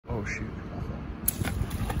Oh shoot.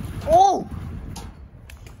 Oh!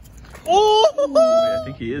 Oh! I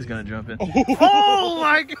think he is gonna jump in. Oh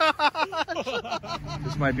my gosh!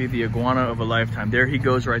 This might be the iguana of a lifetime. There he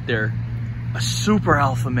goes right there. A super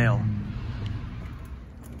alpha male.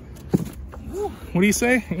 What do you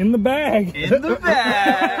say? In the bag. In the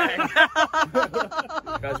bag.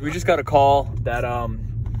 Guys, we just got a call that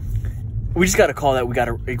we got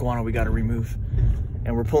an iguana we gotta remove.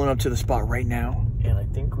 And we're pulling up to the spot right now. And I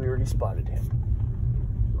think we already spotted him.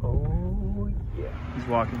 Oh yeah. He's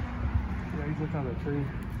walking. Yeah, he's looking on the tree.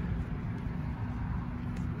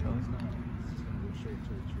 No, he's not.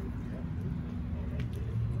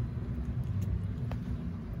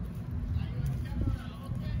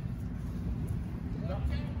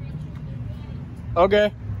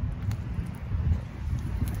 Okay.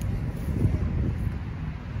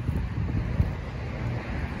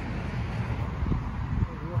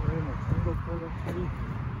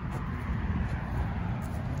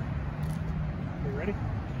 You ready?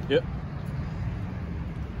 Yep.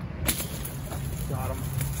 Got him.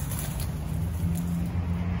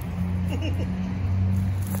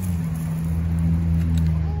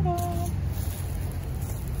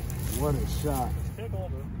 What a shot. Pickle,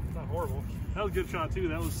 but it's not horrible. That was a good shot too.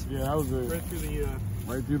 That was That was it. right through the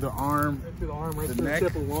Right through the arm. right through the arm, right The through neck. the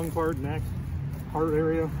tip of the lung part, neck, heart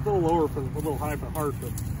area. A little lower for a little high for heart, but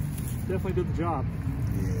definitely did the job.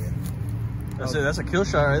 Yeah. That's it. That's a kill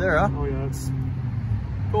shot right there, huh? Oh yeah, it's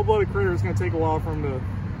cold-blooded critter. It's gonna take a while for him to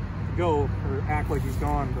go or act like he's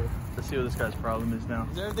gone, but Let's see what this guy's problem is now.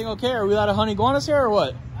 Is everything okay? Are we allowed to hunt iguanas here or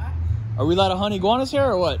what? Huh? Are we allowed to hunt iguanas here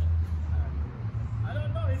or what? I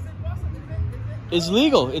don't know. Is it possible? It's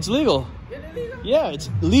legal. It's legal. Is it illegal? Yeah, it's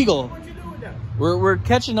legal. What you do with them? We're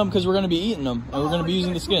catching them because we're going to be eating them. And we're going to be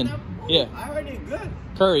using the skin. Yeah. I heard it good.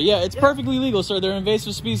 Curry. Yeah, it's perfectly legal, sir. They're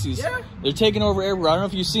invasive species. Yeah? They're taking over everywhere. I don't know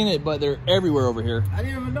if you've seen it, but they're everywhere over here. I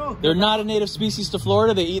didn't even know. They're not a native species to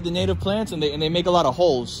Florida. They eat the native plants and they make a lot of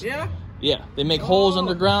holes. Yeah? Yeah, they make holes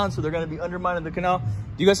underground, so they're going to be undermining the canal.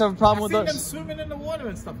 Do you guys have a problem with I see them us? swimming in the water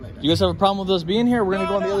and stuff like that. Do you guys have a problem with us being here? We're going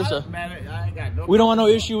to go on the other side. Man, I ain't got no We don't want no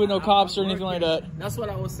problem. issue with no cops or anything like that. That's what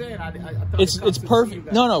I was saying. I thought It's the cops would see perfect. you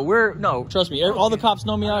guys. No, trust me. All the cops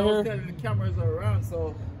know me out I was here. telling the cameras are around,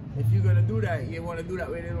 so if you're gonna do that, you want to do that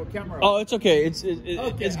with a little camera. Oh, it's okay. It's good.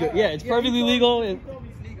 Yeah, it's perfectly legal. He told me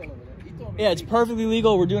it's legal over there. He told me Yeah, it's perfectly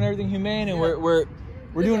legal. We're doing everything humane, and we're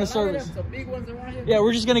doing a service. Some big ones around here. Yeah,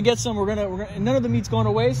 we're just gonna get some. We're gonna none of the meat's going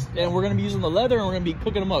to waste, and we're gonna be using the leather, and we're gonna be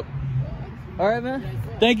cooking them up. All right, man.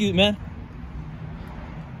 Thank you, man.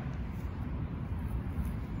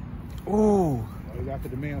 Oh. Oh, he's after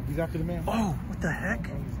the man. He's after the man. Oh, what the heck?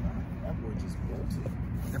 That boy just bolted.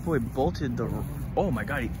 That boy bolted the. Oh my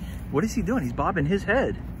God! What is he doing? He's bobbing his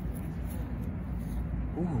head.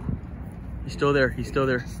 Ooh. He's still there. He's still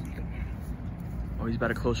there. Oh, he's about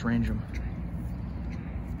to close range him.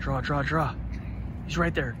 Draw. He's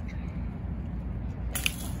right there.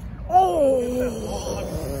 Oh!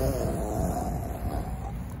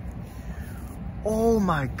 Oh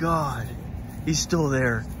my God. He's still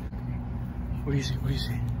there. What do you see? What do you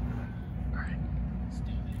see? All right.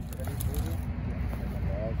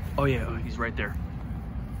 Oh yeah, oh, he's right there.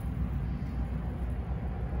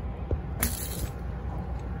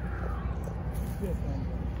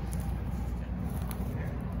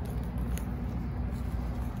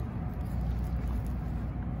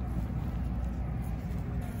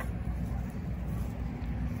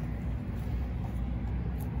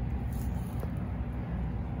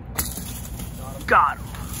 Got him.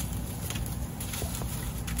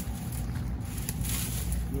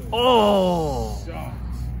 Oh!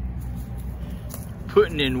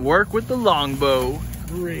 Putting in work with the longbow.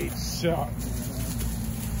 great shot.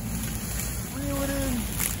 Reel it in.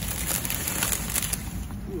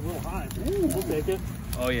 Ooh, a little high. Ooh, we'll take it.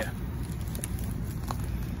 Oh yeah.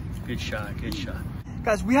 Good shot, good shot.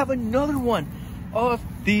 Guys, we have another one of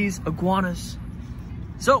these iguanas.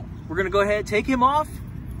 So we're gonna go ahead, take him off,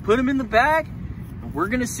 put him in the bag, and we're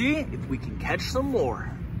gonna see if we can catch some more.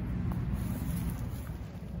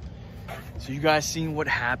 So you guys seen what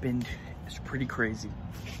happened. It's pretty crazy.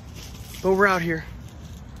 But we're out here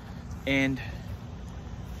and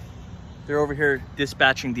they're over here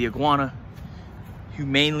dispatching the iguana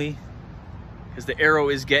humanely because the arrow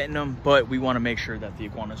is getting them, but we want to make sure that the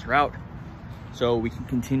iguanas are out so we can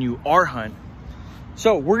continue our hunt.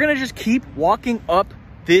 So we're gonna just keep walking up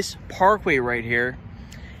this parkway right here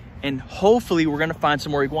and hopefully we're gonna find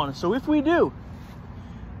some more iguanas. So if we do,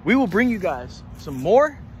 we will bring you guys some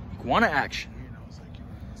more iguana action.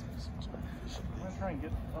 I'm gonna try and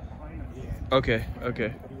get up behind him. Okay,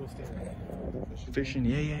 okay. Fishing,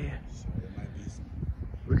 yeah.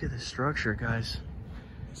 Look at at this structure, guys.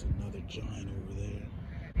 There's another giant over there.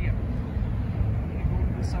 Yeah. When you go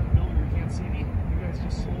to this side of the building, you can't see me. You guys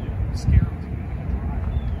just slowly scare him to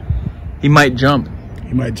drive. He might jump.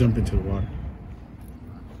 He might jump into the water.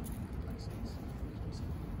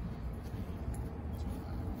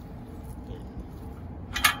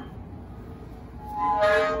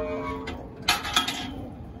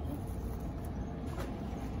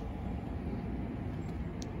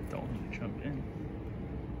 Don't jump in.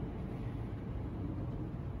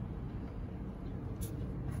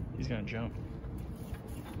 He's gonna jump.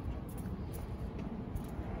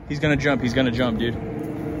 He's gonna jump. He's gonna jump, dude.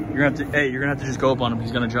 You're gonna have to. Hey, you're gonna have to just go up on him.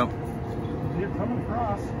 He's gonna jump. You're coming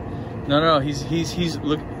across. No. He's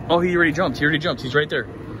look. Oh, he already jumped. He already jumped. He's right there.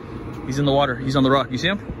 He's in the water. He's on the rock. You see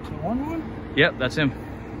him? The one one? Yep, that's him.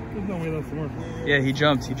 There's no way that's the one. Yeah, he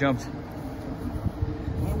jumped. He jumped. That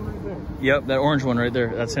one right there. Yep, that orange one right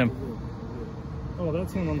there. That's him. Oh,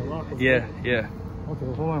 that's him on the rock. Over Yeah, there. yeah. Okay,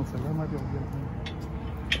 hold on a second. I might be able to get him.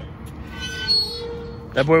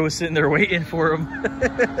 That boy was sitting there waiting for him.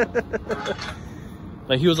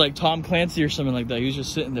 Like he was like Tom Clancy or something like that. He was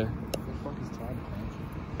just sitting there. What the fuck is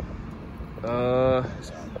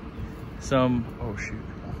Tom Clancy? Oh shoot.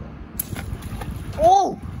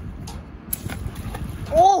 Oh!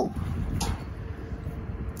 Oh!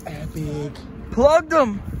 Epic. Plugged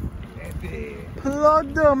him! Epic.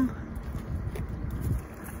 Plugged him!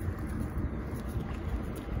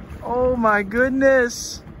 Oh my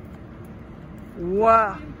goodness!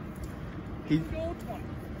 Wow! He.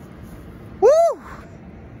 Woo!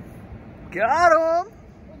 Got him!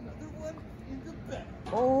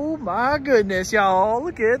 Oh my goodness, y'all!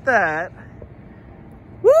 Look at that!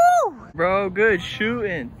 Woo! Bro, good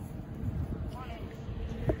shooting.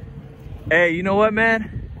 Hey, you know what,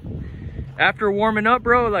 man? After warming up,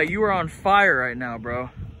 bro, like you are on fire right now, bro.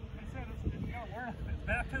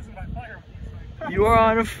 Baptism by fire. You are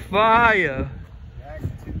on fire.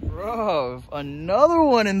 Bro, another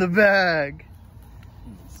one in the bag.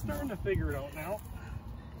 Starting to figure it out now.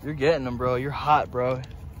 You're getting them, bro. You're hot, bro.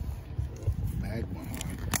 Magma.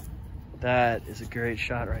 That is a great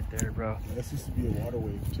shot right there, bro. This used to be a water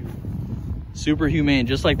wave too. Super humane,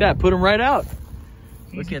 just like that. Put them right out.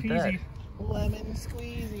 Look Easy at that. peasy. Lemon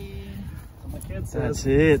squeezy. My kid says. That's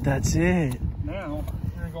it. That's it. Now,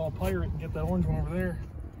 we're gonna go all pirate and get that orange one over there.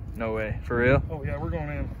 No way. For real? Oh yeah, we're going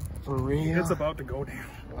in. For real? It's about to go down.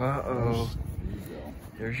 Uh-oh.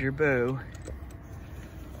 There's your bow.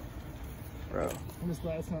 Bro, I'm just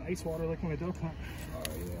glad it's not ice water like when I duck hunt. Oh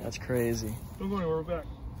yeah. that's crazy. Don't go anywhere, we're back.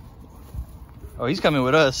 Oh, he's coming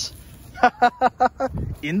with us.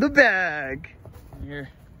 In the bag. Here.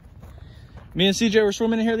 Me and CJ were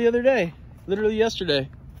swimming in here the other day. Literally yesterday.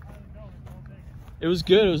 It was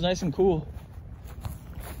good. It was nice and cool.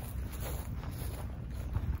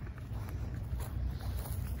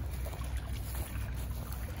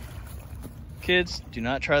 Kids, do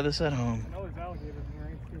not try this at home. I know there's alligators in here,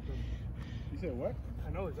 I ain't stupid. You said what?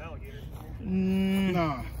 I know there's alligators in here.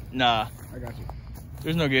 Nah. Nah, I got you.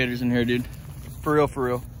 there's no gators in here, dude. For real, for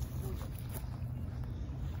real.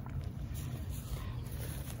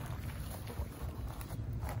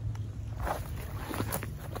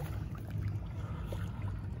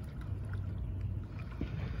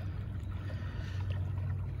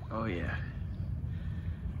 Oh yeah.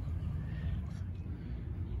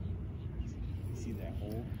 See that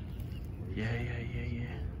hole? Yeah.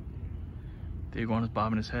 The iguana's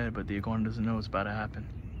bobbing his head, but the iguana doesn't know it's about to happen.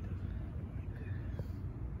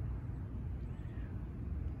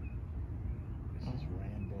 This is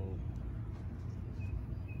Rambo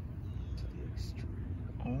to the extreme.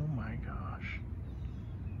 Oh my gosh.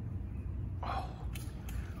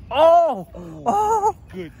 Oh! Oh!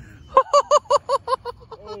 Good.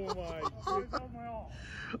 Oh my goodness.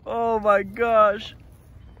 Oh my gosh.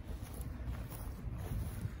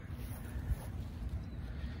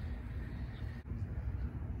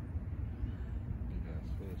 Big ass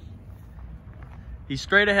fish. He's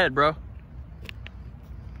straight ahead, bro.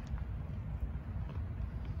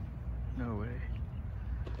 No way.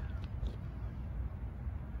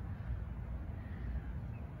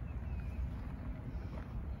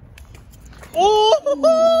 Oh!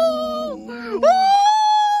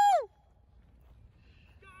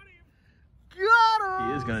 Got him!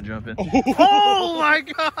 He is gonna jump in. Oh my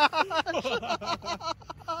gosh!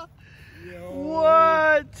 Yo.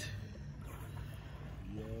 What?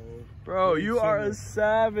 Yo. Bro, you are a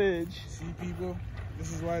savage. See, people?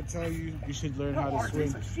 This is why I tell you, you should learn how to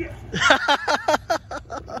swim.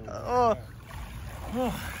 Oh.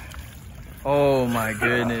 Oh my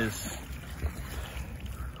goodness.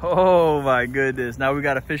 Oh my goodness. Now we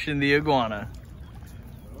got to fish in the iguana.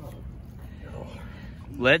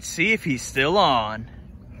 Let's see if he's still on.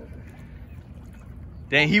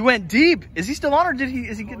 Dang, he went deep. Is he still on, or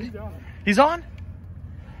is he good? He's on?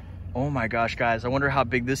 Oh my gosh, guys. I wonder how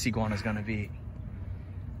big this iguana is gonna be.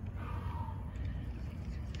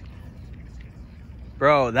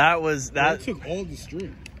 Bro, that took all the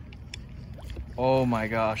string. Oh my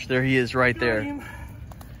gosh, there he is right there.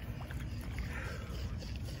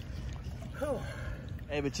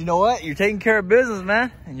 Hey, but you know what? You're taking care of business,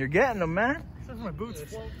 man. And you're getting them, man. Those are my boots.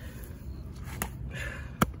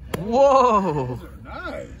 Whoa. Those are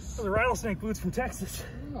nice. Those are rattlesnake boots from Texas.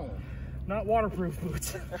 Oh. Not waterproof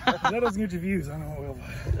boots. That doesn't get you views. I don't know.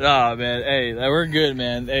 Oh, man. Hey, we're good,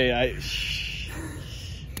 man. Hey,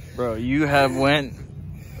 bro, you have went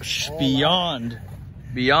beyond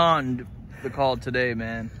the call today,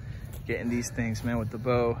 man. Getting these things, man, with the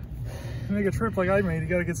bow. To make a trip like I made, you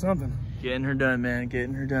gotta get something. Getting her done, man.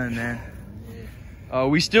 Getting her done, man.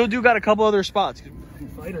 We still do got a couple other spots.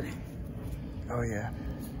 Fighter. Oh, yeah.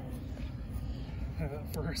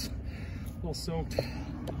 First, a little soaked.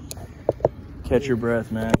 Catch your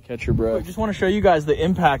breath, man. Catch your breath. I just want to show you guys the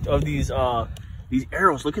impact of these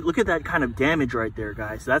arrows. Look at that kind of damage right there,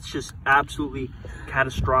 guys. That's just absolutely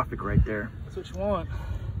catastrophic right there. That's what you want.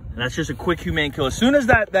 And that's just a quick humane kill. As soon as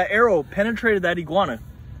that arrow penetrated that iguana,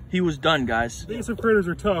 he was done, guys. Invasive critters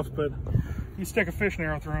are tough, but you stick a fishing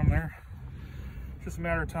arrow through them there. It's just a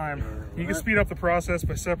matter of time. You can speed up the process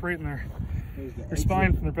by separating their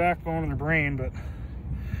spine from their backbone and their brain, but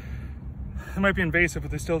it might be invasive,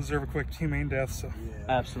 but they still deserve a quick humane death. So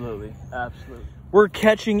absolutely, absolutely. We're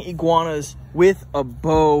catching iguanas with a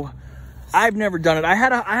bow. I've never done it. I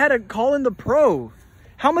had to call in the pro.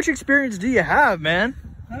 How much experience do you have, man?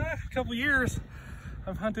 A couple years.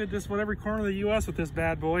 I've hunted just about every corner of the U.S. with this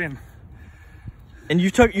bad boy, and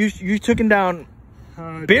you took him down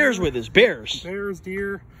bears with us, bears,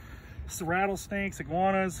 deer, rattlesnakes,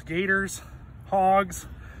 iguanas, gators, hogs.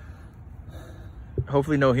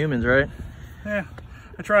 Hopefully no humans, right? Yeah,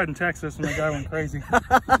 I tried in Texas and the guy went crazy. I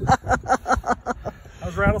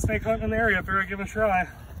was rattlesnake hunting in the area. I figured I'd give it a try.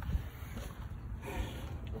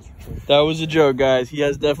 That was a joke, guys. He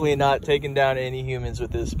has definitely not taken down any humans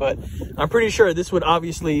with this, but I'm pretty sure this would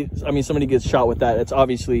obviously, I mean, somebody gets shot with that. It's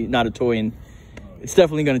obviously not a toy, and it's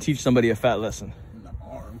definitely going to teach somebody a fat lesson.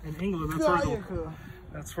 In England,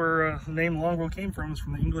 that's where the name longbow came from. It's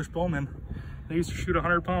from the English bowmen. They used to shoot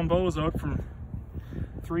 100-pound bows out from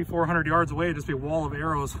 300-400 yards away. Just be a wall of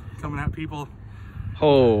arrows coming at people.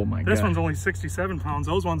 Oh my god. This one's only 67 pounds.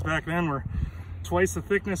 Those ones back then were twice the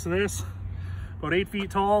thickness of this, about 8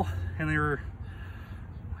 feet tall, and they were,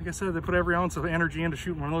 like I said, they put every ounce of energy into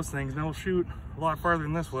shooting one of those things, and they'll shoot a lot farther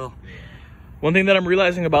than this will. One thing that I'm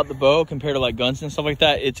realizing about the bow compared to like guns and stuff like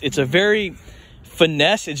that, it's a very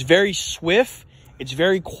finesse, it's very swift, it's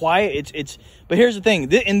very quiet, but here's the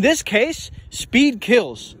thing, in this case, speed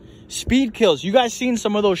kills. Speed kills. You guys seen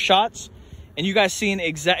some of those shots, and you guys seen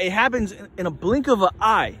it happens in a blink of an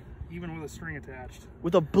eye. Even with a string attached.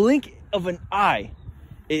 With a blink of an eye,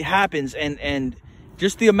 it happens, and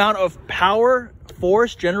just the amount of power,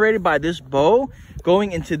 force generated by this bow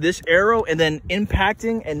going into this arrow and then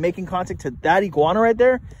impacting and making contact to that iguana right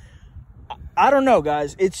there. I don't know,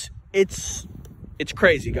 guys. It's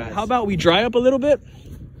crazy, guys. How about we dry up a little bit?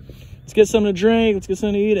 Let's get something to drink. Let's get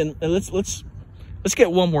something to eat, and let's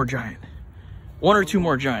get one more giant, one or two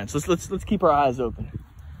more giants. Let's keep our eyes open.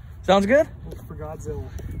 Sounds good? Look for Godzilla.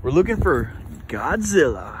 We're looking for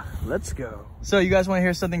Godzilla. Let's go. So you guys want to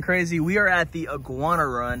hear something crazy? We are at the Iguana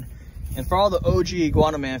Run, and for all the OG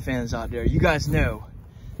Iguana Man fans out there, you guys know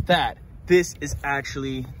that this is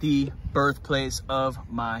actually the birthplace of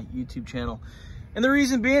my YouTube channel. And the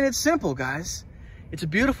reason being, it's simple, guys. It's a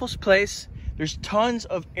beautiful place. There's tons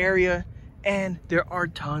of area, and there are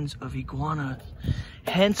tons of iguanas.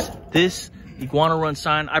 Hence this Iguana Run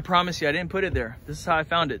sign. I promise you, I didn't put it there. This is how I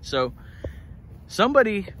found it. So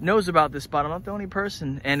somebody knows about this spot. I'm not the only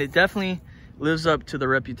person, and it definitely lives up to the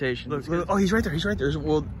reputation. Look, oh, he's right there. He's right there.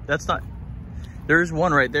 Well, that's not. There's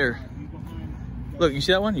one right there. Look, you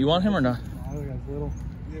see that one? You want him or not? Oh, that guy's little.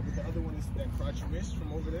 Yeah, but the other one is that crotch wrist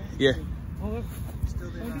from over there. Yeah. Oh, look. Still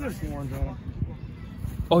there. There's some orange on him.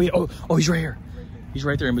 Oh yeah. Oh, he's right here. He's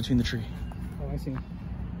right there in between the tree. Oh, I see him.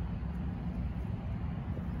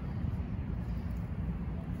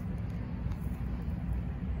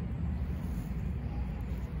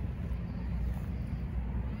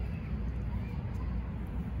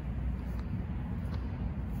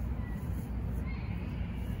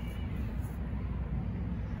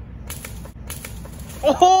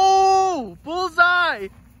 Oh, bullseye!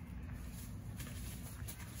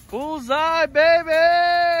 Bullseye,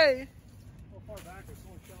 baby! How far back? There's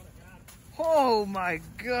only shot I had. Oh my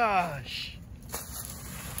gosh.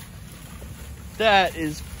 That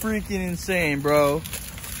is freaking insane, bro.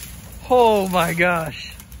 Oh my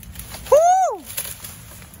gosh. Woo!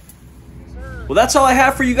 Well, that's all I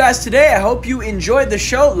have for you guys today. I hope you enjoyed the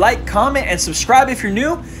show. Like, comment, and subscribe if you're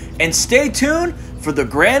new. And stay tuned for the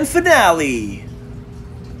grand finale.